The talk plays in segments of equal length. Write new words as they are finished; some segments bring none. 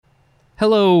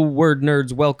Hello, word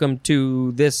nerds. Welcome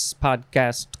to this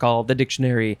podcast called The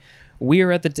Dictionary. We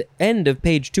are at the end of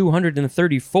page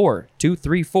 234.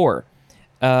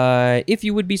 If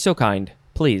you would be so kind,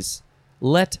 please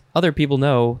let other people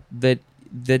know that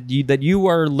you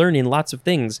are learning lots of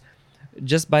things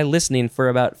just by listening for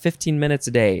about 15 minutes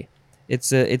a day. It's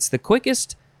the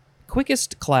quickest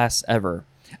class ever.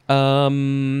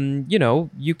 You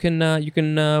can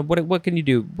what can you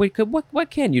do? What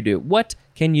can you do? What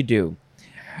can you do?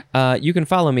 You can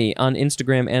follow me on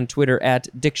Instagram and Twitter at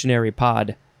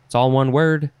DictionaryPod. It's all one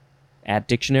word, at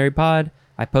DictionaryPod.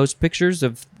 I post pictures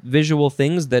of visual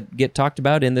things that get talked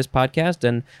about in this podcast,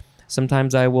 and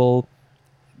sometimes I will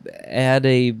add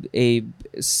a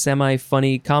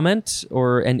semi-funny comment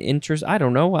or an interest. I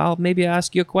don't know. I'll maybe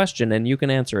ask you a question, and you can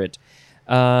answer it.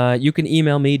 You can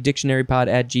email me,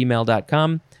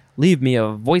 dictionarypod@gmail.com. Leave me a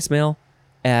voicemail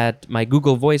at my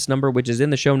Google Voice number, which is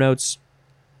in the show notes.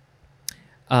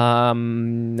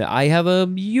 I have a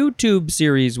YouTube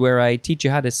series where I teach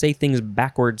you how to say things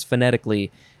backwards phonetically,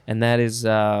 and that is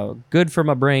good for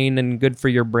my brain and good for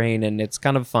your brain, and it's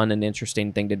kind of a fun and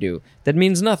interesting thing to do. That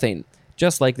means nothing,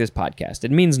 just like this podcast.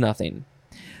 It means nothing.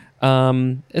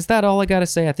 Is that all I got to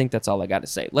say? I think that's all I got to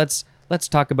say. Let's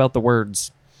talk about the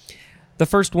words. The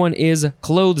first one is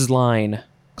clothesline.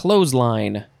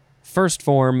 Clothesline. First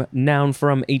form, noun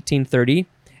from 1830.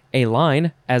 A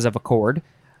line, as of a cord,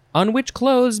 on which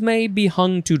clothes may be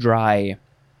hung to dry.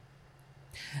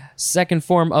 Second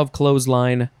form of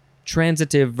clothesline,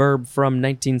 transitive verb from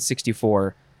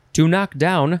 1964. To knock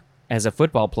down, as a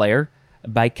football player,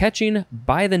 by catching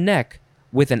by the neck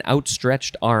with an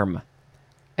outstretched arm.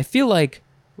 I feel like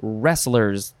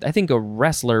wrestlers, I think a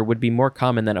wrestler would be more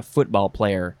common than a football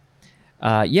player.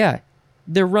 They're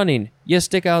running. You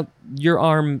stick out your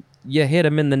arm, you hit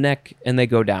them in the neck, and they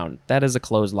go down. That is a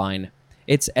clothesline.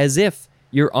 It's as if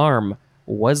your arm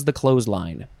was the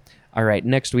clothesline. All right,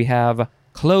 next we have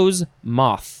clothes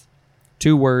moth.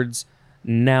 2 words,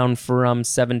 noun from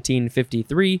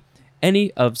 1753.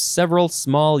 Any of several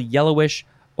small yellowish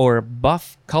or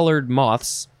buff-colored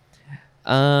moths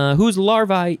whose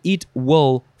larvae eat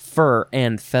wool, fur,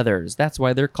 and feathers. That's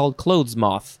why they're called clothes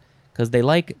moth, because they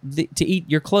like to eat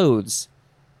your clothes.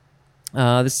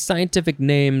 The scientific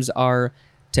names are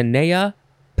Tinea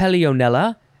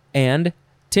pellionella and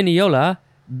Tiniola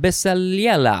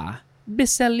bisseliella,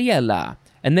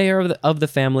 and they are of the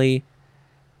family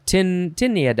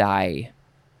Tiniidae.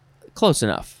 Close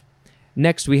enough.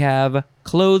 Next we have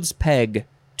clothes peg,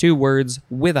 2 words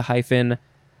with a hyphen.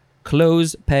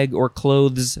 Clothes peg or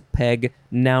clothes peg,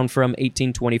 noun from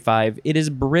 1825. It is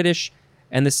British,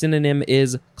 and the synonym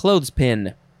is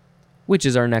clothespin, which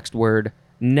is our next word.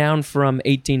 Noun from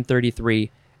 1833.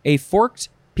 A forked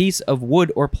piece of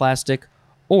wood or plastic,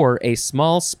 or a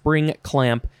small spring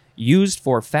clamp used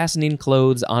for fastening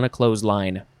clothes on a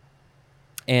clothesline.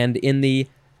 And in the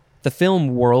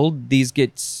film world, these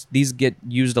get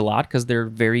used a lot because they're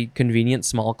very convenient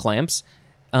small clamps.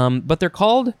 But they're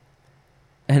called,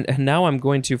 and now I'm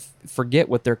going to forget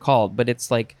what they're called, but it's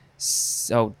like,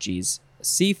 C52,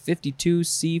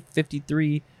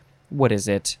 C53, what is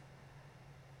it?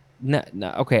 No,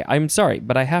 okay, I'm sorry,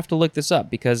 but I have to look this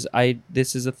up because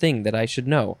this is a thing that I should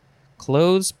know.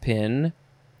 Clothespin,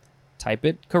 type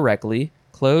it correctly,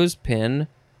 clothespin,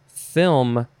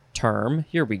 film term,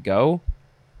 here we go.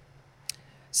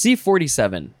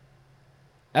 C47.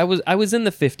 I was in the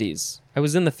 50s.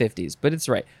 But it's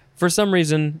right. For some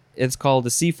reason, it's called a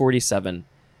C47.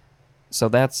 So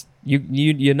that's,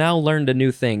 you now learned a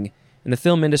new thing. In the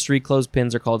film industry,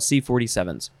 clothespins are called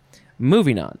C47s.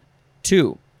 Moving on.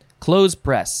 2. Clothes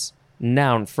press,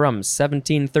 noun from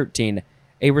 1713.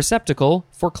 A receptacle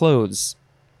for clothes.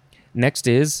 Next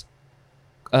is,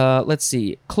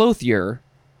 clothier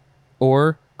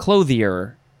or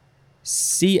clothier.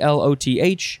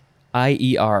 Clothier.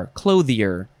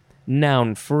 Clothier.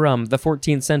 Noun from the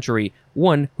 14th century.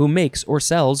 One who makes or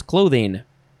sells clothing.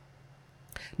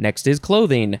 Next is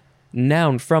clothing.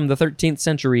 Noun from the 13th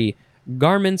century.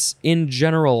 Garments in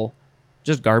general.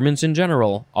 Just garments in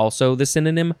general. Also the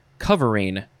synonym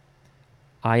covering.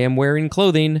 I am wearing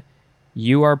clothing.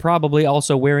 You are probably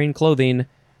also wearing clothing,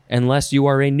 unless you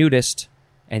are a nudist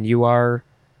and you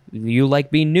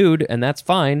like being nude, and that's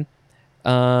fine.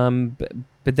 But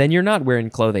then you're not wearing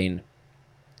clothing.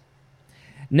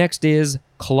 Next is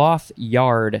cloth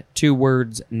yard, 2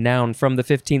 words, noun from the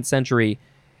 15th century.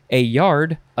 A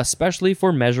yard, especially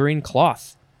for measuring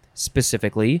cloth.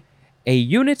 Specifically, a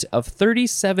unit of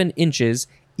 37 inches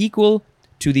equal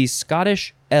to the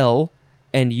Scottish ell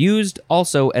and used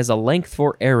also as a length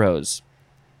for arrows.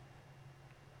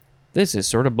 This is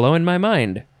sort of blowing my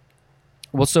mind.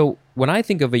 Well, so when I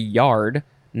think of a yard,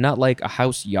 not like a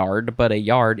house yard, but a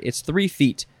yard, it's 3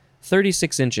 feet,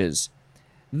 36 inches.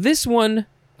 This one,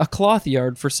 a cloth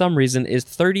yard, for some reason, is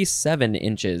 37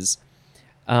 inches.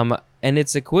 And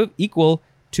it's equal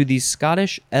to the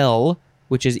Scottish ell,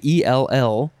 which is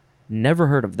ELL. Never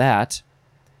heard of that.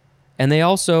 And they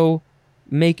also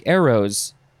make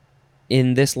arrows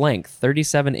in this length,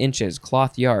 37 inches,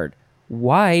 cloth yard.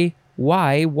 Why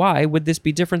would this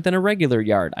be different than a regular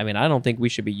yard? I mean, I don't think we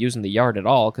should be using the yard at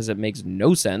all because it makes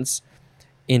no sense.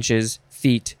 Inches,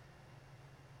 feet,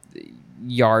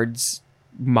 yards,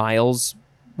 miles.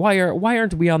 Why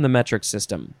aren't we on the metric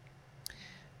system?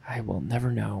 I will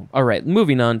never know. All right,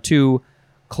 moving on to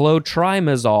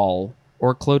clotrimazole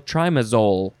or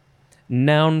clotrimazole,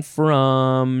 noun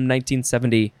from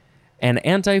 1970, an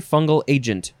antifungal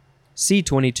agent,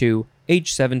 C22,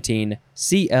 H17,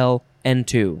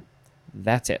 ClN2.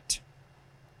 That's it.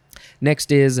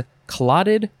 Next is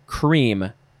clotted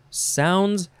cream.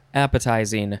 Sounds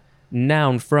appetizing.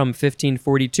 Noun from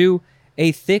 1542,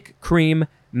 a thick cream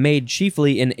made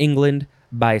chiefly in England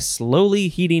by slowly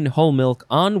heating whole milk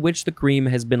on which the cream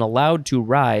has been allowed to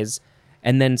rise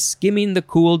and then skimming the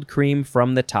cooled cream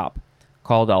from the top.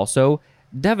 Called also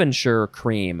Devonshire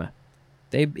cream.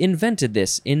 They invented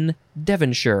this in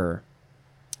Devonshire.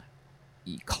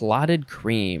 Clotted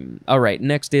cream. All right,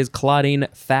 next is clotting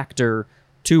factor.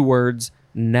 2 words,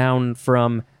 noun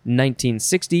from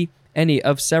 1960. Any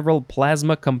of several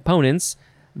plasma components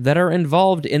that are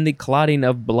involved in the clotting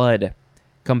of blood.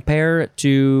 Compare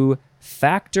to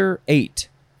factor 8.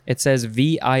 It says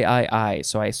VIII,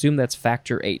 so I assume that's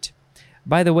factor 8.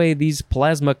 By the way, these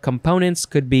plasma components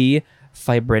could be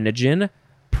fibrinogen,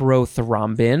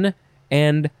 prothrombin,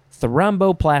 and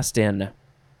thromboplastin.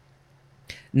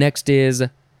 Next is,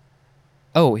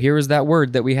 here is that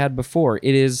word that we had before.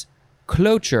 It is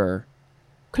cloture.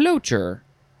 Cloture.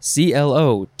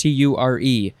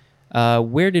 CLOTURE.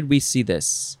 Where did we see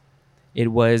this?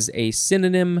 It was a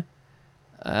synonym.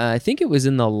 I think it was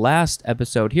in the last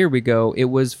episode. Here we go. It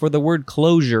was for the word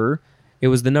closure. It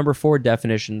was the number 4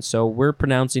 definition, so we're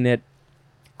pronouncing it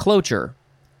cloture.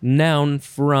 Noun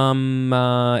from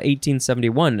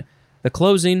 1871. The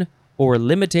closing or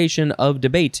limitation of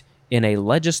debate in a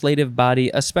legislative body,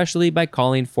 especially by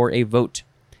calling for a vote.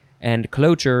 And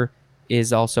cloture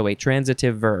is also a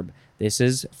transitive verb. This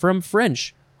is from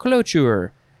French, clôture,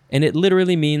 and it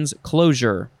literally means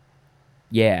closure.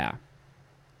 Yeah.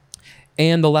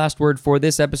 And the last word for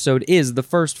this episode is the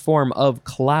first form of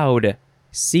cloud,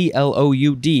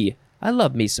 CLOUD. I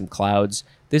love me some clouds.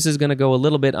 This is going to go a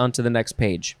little bit onto the next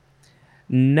page.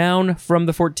 Noun from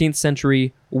the 14th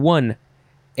century. 1.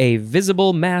 A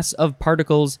visible mass of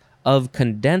particles of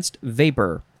condensed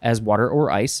vapor, as water or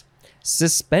ice,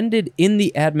 suspended in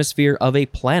the atmosphere of a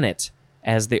planet,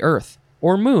 as the Earth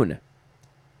or Moon.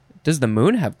 Does the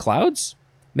Moon have clouds?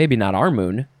 Maybe not our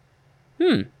Moon.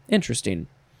 Interesting.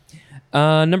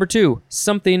 Number 2,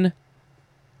 something...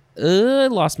 I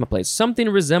lost my place. Something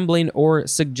resembling or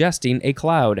suggesting a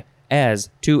cloud, as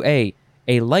 2A,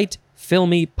 a light,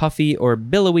 filmy, puffy, or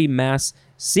billowy mass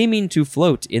seeming to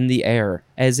float in the air,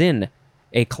 as in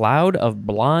a cloud of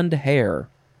blonde hair.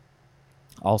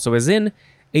 Also as in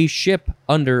a ship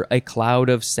under a cloud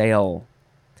of sail.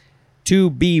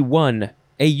 2B1,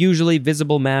 a usually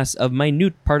visible mass of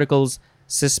minute particles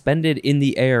suspended in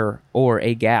the air or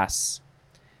a gas.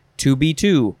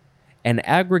 2B2, an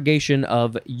aggregation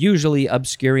of usually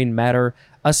obscuring matter,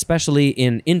 especially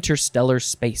in interstellar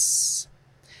space.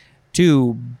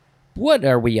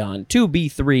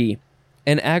 2B3,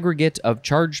 an aggregate of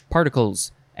charged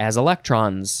particles, as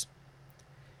electrons.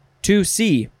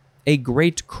 2C, a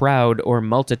great crowd or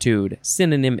multitude.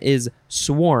 Synonym is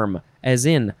swarm, as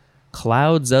in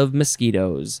clouds of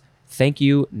mosquitoes. Thank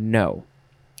you, no.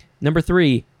 Number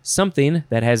 3, something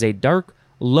that has a dark,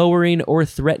 lowering, or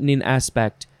threatening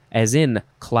aspect, as in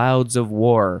clouds of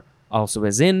war. Also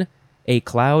as in a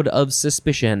cloud of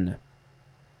suspicion.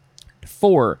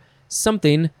 4,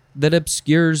 something that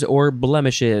obscures or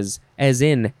blemishes, as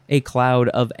in a cloud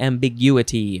of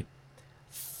ambiguity.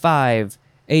 5,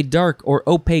 a dark or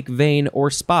opaque vein or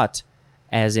spot,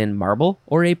 as in marble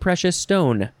or a precious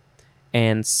stone.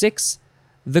 And 6,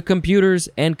 the computers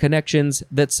and connections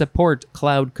that support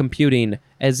cloud computing,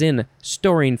 as in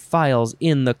storing files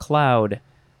in the cloud.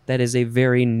 That is a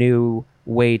very new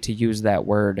way to use that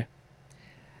word.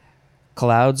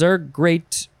 Clouds are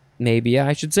great. Maybe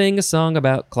I should sing a song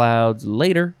about clouds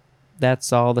later.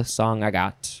 That's all the song I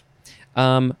got.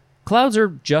 Clouds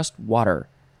are just water.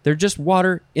 They're just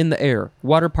water in the air.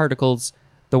 Water particles.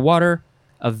 The water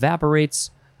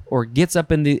evaporates or gets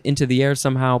up into the air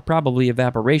somehow, probably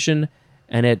evaporation,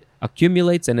 and it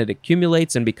accumulates and it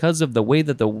accumulates, and because of the way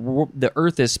that the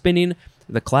Earth is spinning,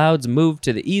 the clouds move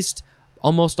to the east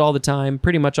almost all the time,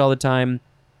 pretty much all the time,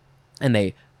 and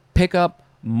they pick up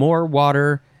more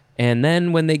water, and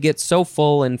then when they get so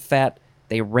full and fat,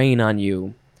 they rain on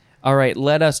you. All right,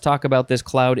 let us talk about this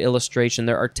cloud illustration.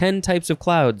 There are 10 types of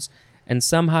clouds, and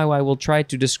somehow I will try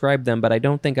to describe them, but I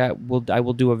don't think I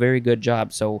will do a very good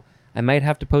job, so I might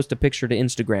have to post a picture to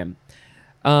Instagram.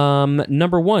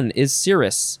 Number 1 is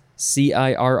cirrus,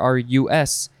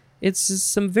 Cirrus. It's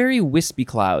some very wispy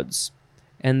clouds,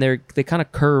 and they kind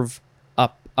of curve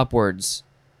upwards.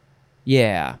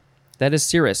 Yeah, that is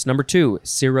cirrus. Number 2,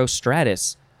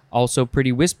 cirrostratus, also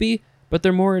pretty wispy, but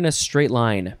they're more in a straight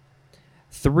line.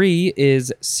 3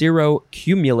 is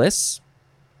cirrocumulus,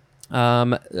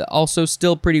 also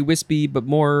still pretty wispy, but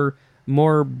more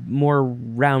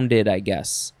rounded, I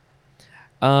guess.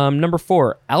 Number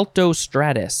 4,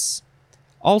 altostratus.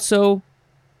 Also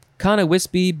kind of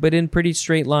wispy, but in pretty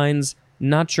straight lines.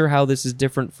 Not sure how this is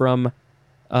different from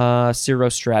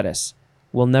cirrostratus.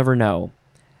 We'll never know.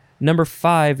 Number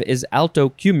 5 is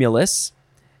altocumulus.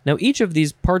 Now, each of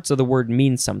these parts of the word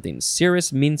means something.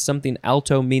 Cirrus means something,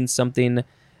 alto means something,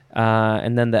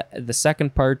 and then the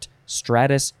second part,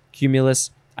 stratus,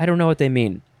 cumulus, I don't know what they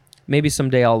mean. Maybe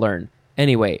someday I'll learn.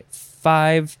 Anyway,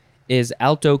 5 is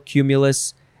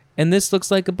altocumulus, and this looks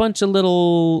like a bunch of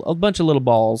little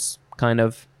balls, kind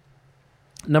of.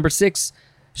 Number 6,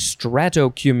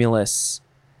 stratocumulus,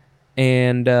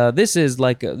 and this is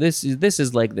like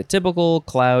the typical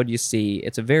cloud you see.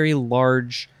 It's a very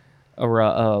large, or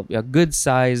a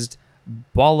good-sized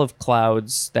ball of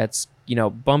clouds that's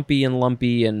bumpy and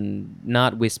lumpy and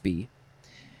not wispy.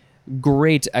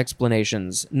 Great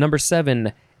explanations. Number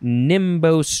 7,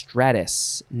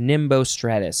 nimbostratus.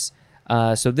 Nimbostratus.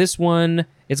 So this one,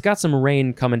 it's got some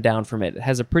rain coming down from it. It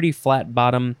has a pretty flat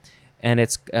bottom, and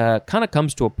it's kind of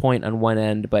comes to a point on one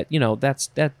end. But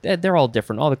they're all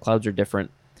different. All the clouds are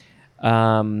different.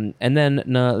 And then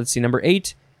let's see. Number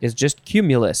 8 is just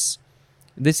cumulus.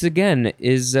 This again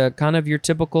is kind of your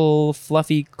typical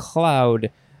fluffy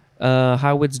cloud.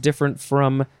 How it's different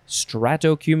from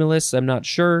stratocumulus, I'm not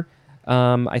sure.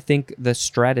 I think the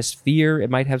stratosphere, it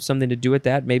might have something to do with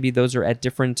that. Maybe those are at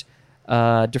different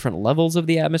levels of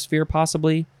the atmosphere,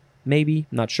 possibly. Maybe,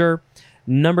 not sure.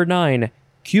 Number 9,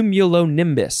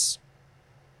 cumulonimbus.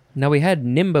 Now we had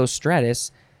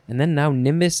nimbostratus, and then now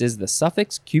nimbus is the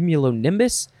suffix,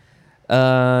 cumulonimbus.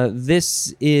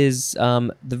 This is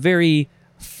the very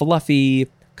fluffy,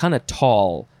 kind of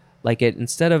tall. Like it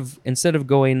instead of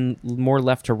going more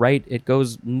left to right, it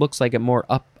looks like it more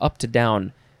up to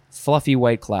down, fluffy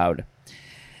white cloud.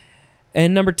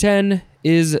 And number 10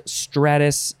 is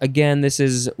stratus. Again, this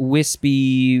is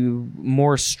wispy,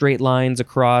 more straight lines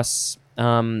across.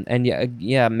 And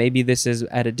yeah, maybe this is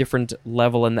at a different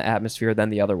level in the atmosphere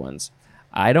than the other ones.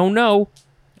 I don't know.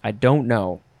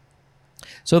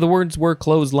 So the words were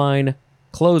clothesline,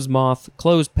 clothes moth,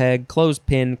 clothes peg, clothes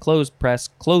pin, clothes press,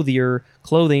 clothier,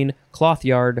 clothing,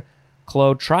 clothyard,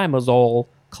 clotrimazole,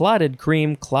 clotted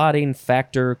cream, clotting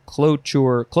factor,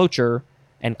 cloture,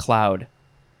 and cloud.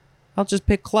 I'll just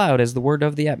pick cloud as the word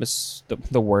of the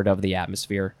the word of the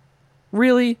atmosphere.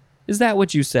 Really? Is that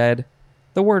what you said?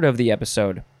 The word of the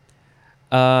episode.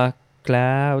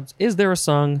 Clouds. Is there a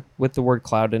song with the word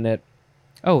cloud in it?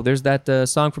 Oh, there's that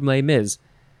song from Les Mis,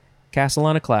 Castle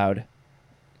on a Cloud.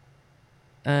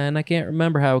 And I can't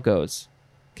remember how it goes.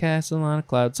 Castle on a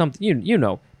Cloud, something. You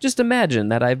know. Just imagine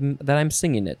that I'm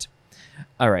singing it.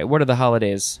 All right, what are the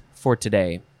holidays for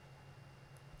today?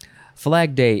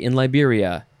 Flag Day in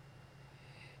Liberia.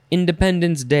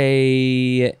 Independence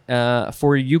Day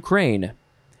for Ukraine.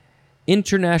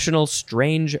 International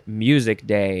Strange Music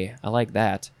Day. I like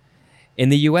that. In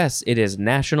the U.S., it is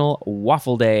National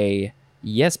Waffle Day.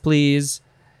 Yes, please.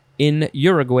 In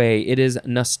Uruguay, it is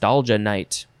Nostalgia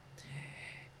Night.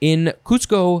 In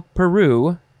Cusco,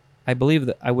 Peru, I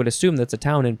would assume that's a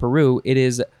town in Peru, it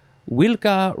is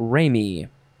Wilca Remy.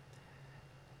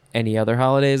 Any other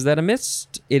holidays that I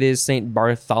missed? It is St.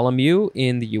 Bartholomew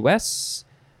in the U.S.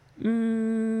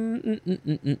 In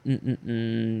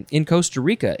Costa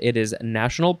Rica, it is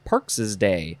National Parks'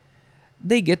 Day.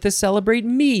 They get to celebrate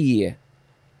me.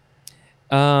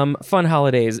 Fun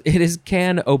holidays. It is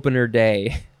Can Opener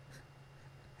Day.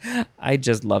 I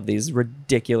just love these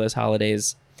ridiculous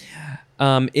holidays.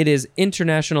 It is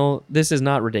International... This is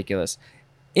not ridiculous.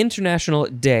 International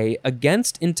Day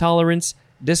Against Intolerance,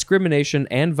 Discrimination,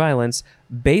 and Violence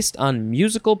based on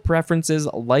musical preferences,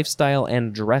 lifestyle,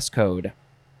 and dress code.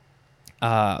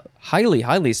 Highly,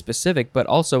 highly specific, but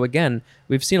also, again,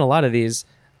 we've seen a lot of these.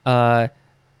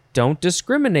 don't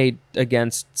discriminate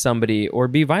against somebody or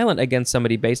be violent against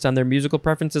somebody based on their musical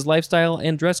preferences, lifestyle,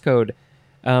 and dress code.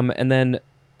 And then,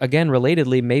 again,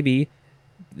 relatedly, maybe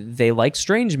they like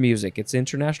strange music. It's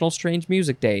International Strange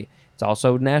Music Day. It's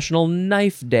also National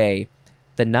Knife Day.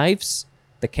 The knives,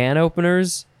 the can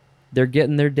openers, they're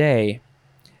getting their day.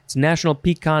 It's National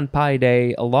Pecan Pie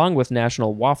Day along with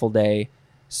National Waffle Day.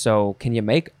 So can you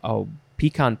make a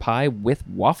pecan pie with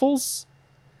waffles?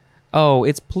 Oh,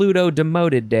 it's Pluto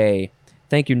Demoted Day.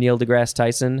 Thank you, Neil deGrasse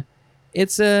Tyson.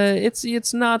 It's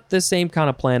not the same kind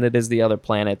of planet as the other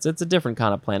planets. It's a different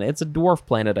kind of planet. It's a dwarf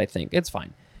planet, I think. It's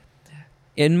fine.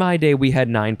 In my day, we had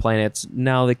 9 planets.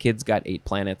 Now the kids got 8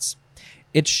 planets.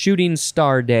 It's Shooting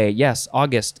Star Day. Yes,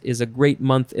 August is a great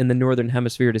month in the Northern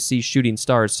Hemisphere to see shooting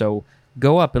stars, so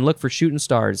go up and look for shooting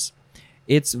stars.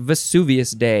 It's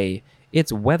Vesuvius Day.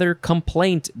 It's Weather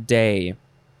Complaint Day.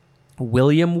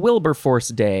 William Wilberforce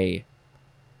Day.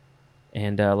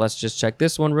 And let's just check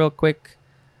this one real quick.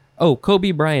 Oh,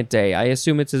 Kobe Bryant Day. I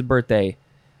assume it's his birthday.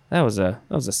 That was a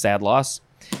sad loss.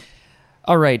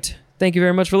 All right. Thank you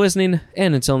very much for listening.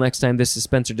 And until next time, this is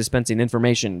Spencer dispensing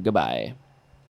information. Goodbye.